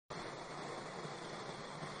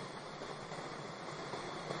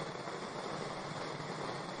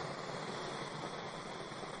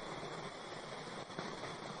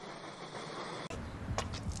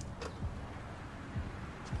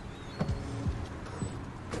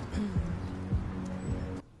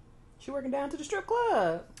She working down to the strip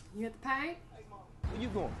club. You at the paint? Where you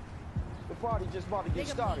going? The party just about to get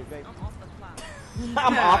started, baby. I'm off the clock.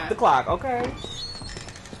 I'm off the clock, okay?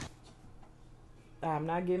 I'm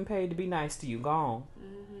not getting paid to be nice to you. Go on.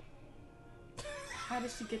 How did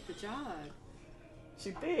she get the job? She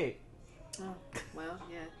thick. Oh, well,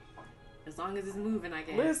 yeah. As long as it's moving, I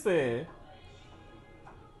guess. Listen.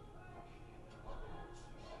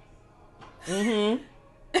 Mm-hmm.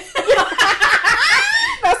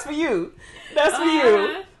 That's for you. That's for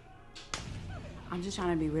you. I'm just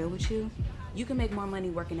trying to be real with you. You can make more money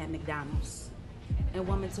working at McDonald's. And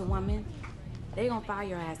woman to woman, they gonna fire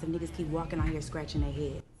your ass if niggas keep walking out here scratching their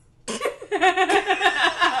head.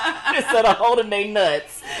 Instead of holding their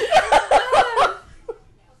nuts.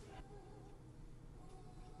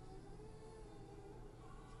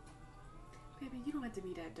 Baby, you don't have to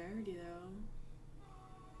be that dirty, though.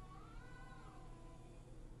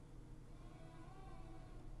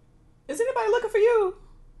 Is anybody looking for you?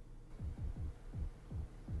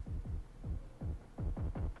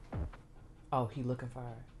 Oh, he looking for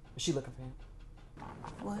her. Is she looking for him?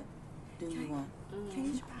 What Do you want? can I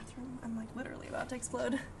use your bathroom? I'm like literally about to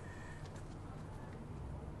explode.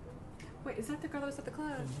 Wait, is that the girl that was at the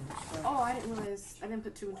club? Oh, I didn't realize. I didn't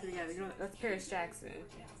put two and two together. You know, that's Paris Jackson.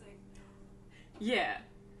 Yeah.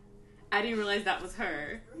 I didn't realize that was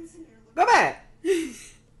her. Go back.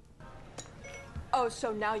 Oh,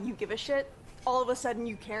 so now you give a shit? All of a sudden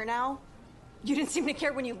you care now? You didn't seem to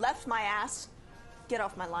care when you left my ass. Get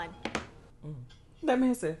off my line. That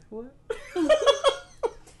man said, what?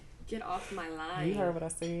 Get off my line. You heard what I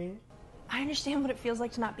said. I understand what it feels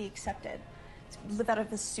like to not be accepted. To live out of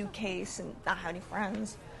this suitcase and not have any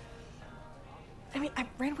friends. I mean, I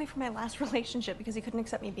ran away from my last relationship because he couldn't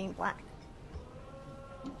accept me being black.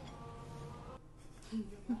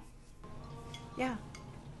 Yeah,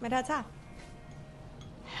 my dad's half.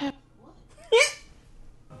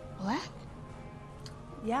 Black?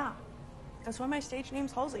 Yeah, that's why my stage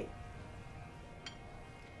name's Halsey.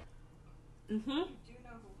 Mm-hmm. Do you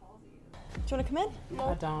know who Halsey is? Do you want to come in?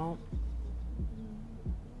 I don't.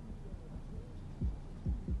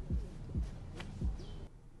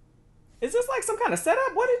 Is this like some kind of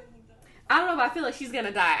setup? What is... I don't know, but I feel like she's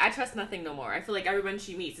gonna die. I trust nothing no more. I feel like everyone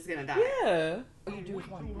she meets is gonna die. Yeah.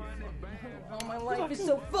 Oh, my life is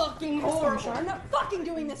so fucking horrible. I'm not fucking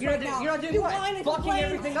doing this right now. You're not doing you what? whine and Fucking complain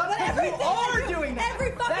everything up? about You everything are I do. doing that.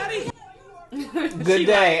 Every fucking That is- thing. Good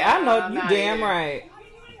day. I know I'm you outta damn here. right.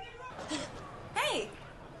 Hey.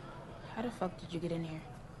 How the fuck did you get in here?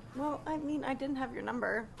 Well, I mean, I didn't have your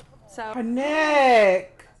number, so. Her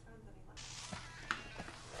neck.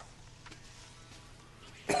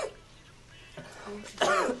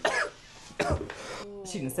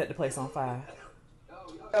 She done set the place on fire.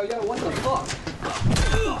 Yo, what the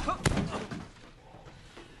fuck?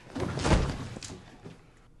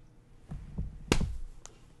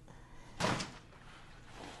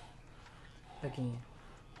 Again.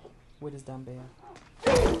 With his dumbbell.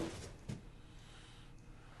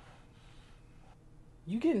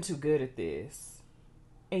 You getting too good at this.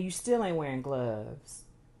 And you still ain't wearing gloves.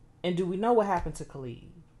 And do we know what happened to Khalid?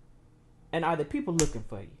 And are there people looking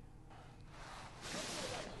for you?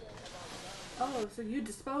 Oh, so you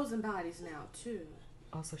disposing bodies now, too.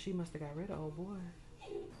 Oh, so she must have got rid of old boy.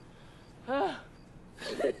 Oh!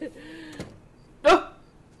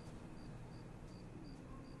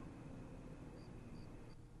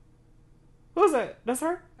 Who's that? That's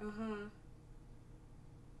her? Uh-huh.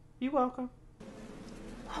 You welcome.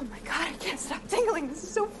 Oh my god, I can't stop tingling. This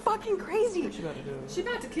is so fucking crazy. What you about to do? She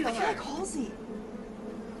about to kill I feel her. like Halsey.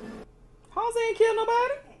 Halsey ain't kill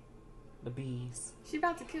nobody. The bees. She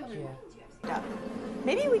about to kill her. Yeah.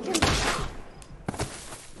 Maybe we can.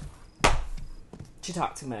 She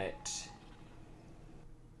talked too much.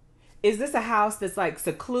 Is this a house that's like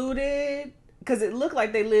secluded? Because it looked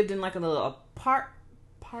like they lived in like a little apartment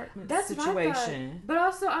That's situation. what I thought. But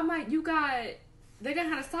also, I'm like, they got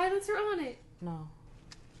had a silencer on it. No.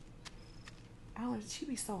 Oh, she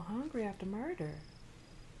be so hungry after murder.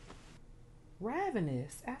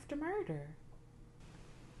 Ravenous after murder.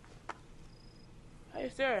 Hey,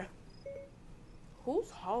 sir. Who's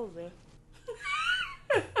Halsey?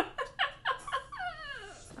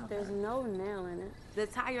 There's no nail in it. The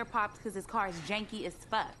tire popped because his car is janky as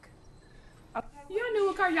fuck. Y'all knew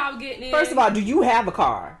what car y'all getting in. First of all, do you have a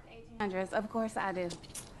car? Andres, of course I do.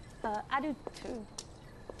 I do too.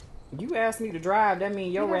 You asked me to drive, that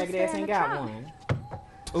means your You gotta ragged stay ass in ain't the got trunk.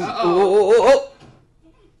 one. Ooh, ooh, ooh, ooh.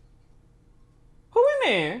 Who in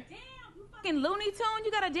there? Fucking Looney Tune,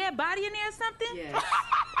 you got a dead body in there or something? Yes.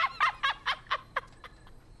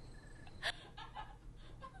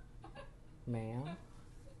 Ma'am.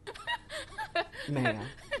 Man.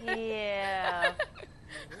 Yeah.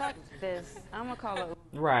 Fuck this. I'm gonna call it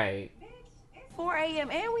Right. 4 a.m.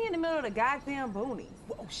 and we in the middle of the goddamn boonies.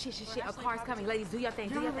 Oh shit, shit, shit. A car's coming. Ladies, do your thing.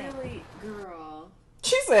 Do your thing. Really, girl.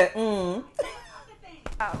 She said, Oh.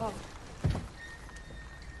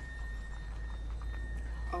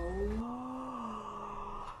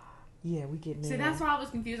 Yeah, we getting See, in. that's why I was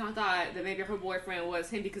confused. I thought that maybe her boyfriend was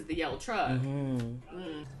him because of the yellow truck.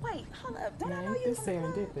 Wait, hold up. Don't I know Man, you? this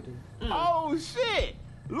serendipity. Oh, shit.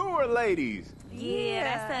 Lure ladies.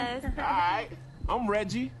 Yeah, that's us. All right. I'm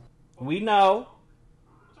Reggie. We know.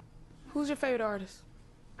 Who's your favorite artist?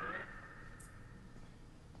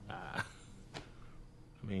 I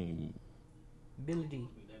mean, Billy D.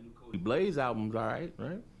 the Blaze album's all right,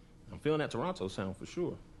 right? I'm feeling that Toronto sound for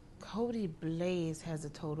sure. Cody Blaze has a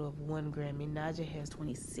total of 1 Grammy. Naja has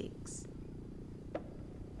 26.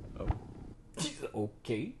 Oh. She said,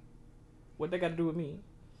 okay. What they got to do with me?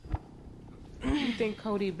 You think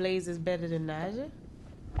Cody Blaze is better than Naja?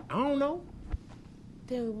 I don't know.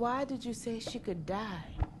 Then why did you say she could die?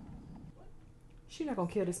 She not going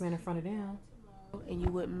to kill this man in front of them. And you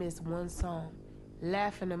wouldn't miss one song.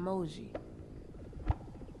 Laughing emoji.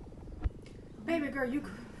 Baby girl, you.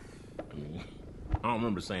 I mean, I don't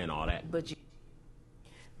remember saying all that. But you...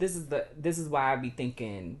 This is why I be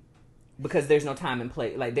thinking, because there's no time and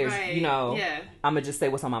place. Like, there's, Right, I'm going to just say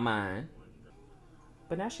what's on my mind.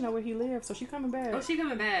 But now she know where he lives, so she coming back. Oh, she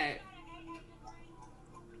coming back.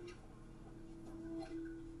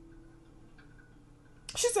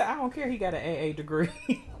 She said, I don't care, he got an AA degree.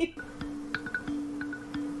 You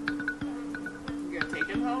gonna take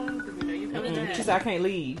him home? Because we know you coming back. She said, I can't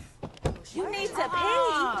leave. You need to pee.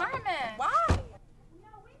 Why?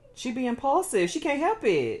 She be impulsive. She can't help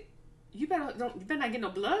it. You better not get no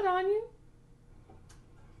blood on you.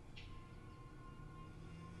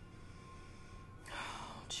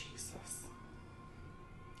 Oh, Jesus.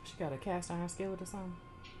 She got a cast iron skillet or something?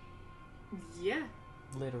 Yeah.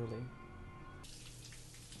 Literally.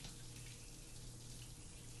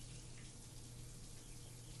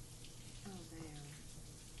 Oh,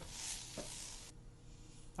 damn.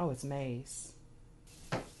 Oh, it's Mace.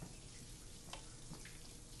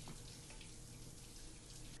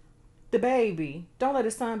 The baby. Don't let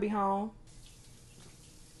his son be home.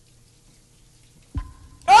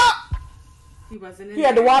 Ah! He wasn't in He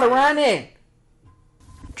had the there. water running.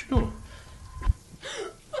 What you doing?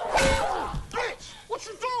 Bitch, what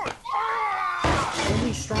you doing? And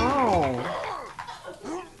he's strong.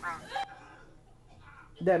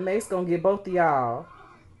 That Mace gonna get both of y'all.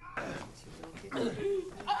 What you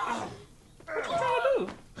trying to do?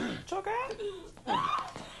 Choke out?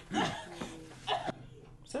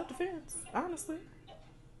 Self-defense, honestly.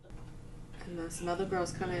 And some other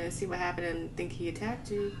girls come in and see what happened and think he attacked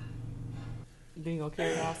you. Then you gonna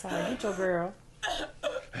carry her outside. Get your girl.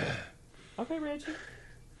 Okay, Reggie.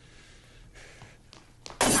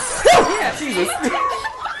 Yeah, Jesus.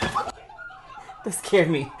 That scared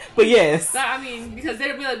me. But yes. I mean, because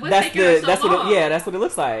they'd be like, what's That's taking her so that's long? what it, yeah, that's what it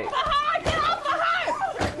looks like.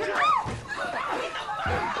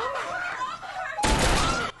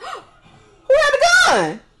 Who had the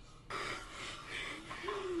gun?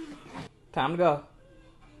 Time to go.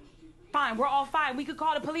 Fine, we're all fine. We could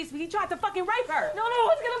call the police. He tried to fucking rape her. No, no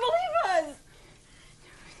one's gonna believe us.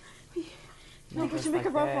 No, we should make a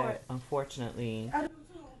run for it. Unfortunately.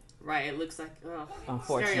 Right, it looks like,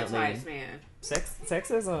 Unfortunately. stereotypes, man.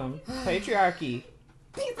 Sexism. Patriarchy.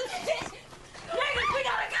 Piece of shit! Ladies, we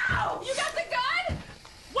gotta go! You got the gun?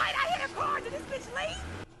 Why'd I hit a car? Did this bitch leave?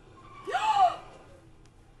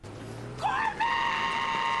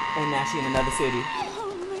 And now she in another city.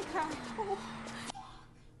 Oh my god. Oh.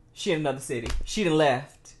 She in another city. She done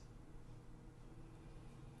left.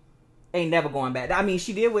 Ain't never going back. I mean,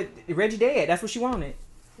 she did with Reggie dead. That's what she wanted.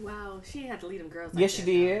 Wow, she had to lead them girls. Yes, she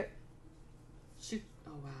did.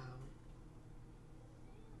 Oh wow.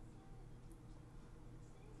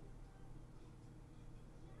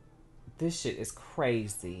 This shit is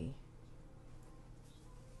crazy.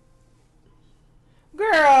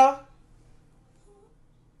 Girl.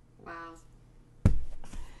 Wow.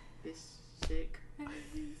 This shit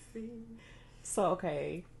crazy. So,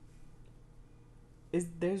 okay.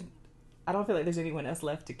 I don't feel like there's anyone else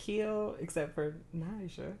left to kill except for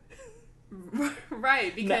Nisha.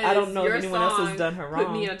 Right, because I don't know your if anyone else has song done her put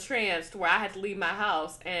wrong. me in a trance to where I had to leave my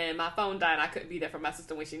house and my phone died and I couldn't be there for my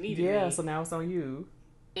sister when she needed me. Yeah, so now it's on you.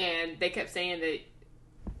 And they kept saying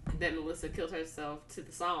that Melissa killed herself to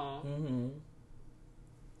the song. Mm-hmm.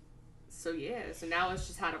 So yeah, so now it's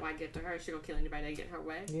just how do I get to her? She gonna kill anybody that get her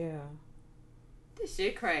way? Yeah. This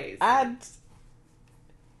shit crazy.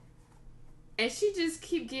 And she just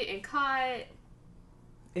keep getting caught.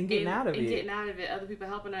 and getting out of it. Getting out of it. Other people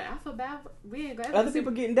helping her. I feel bad. We ain't gonna. Other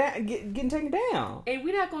people getting taken down. And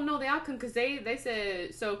we're not gonna know the outcome because they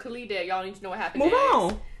said so. Khalid dead. Y'all need to know what happened. Move next.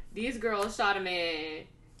 on. These girls shot a man.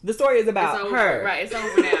 The story is about her. Right. It's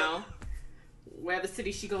over now. Where the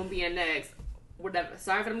city she gonna be in next? Whatever.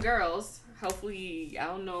 Sorry for them girls. Hopefully, I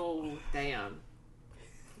don't know. Damn.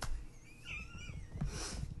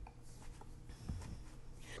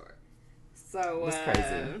 So it's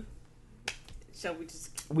crazy. Shall we just?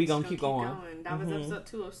 We gonna keep going. That was episode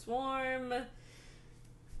 2 of Swarm.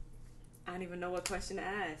 I don't even know what question to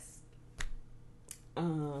ask.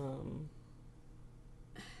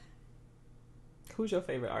 Who's your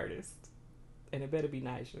favorite artist? And it better be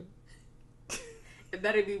Nisha. It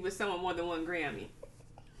better be with someone more than one Grammy.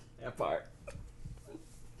 That part.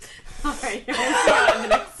 All right, we'll see you on the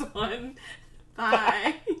next one.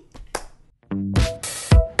 Bye.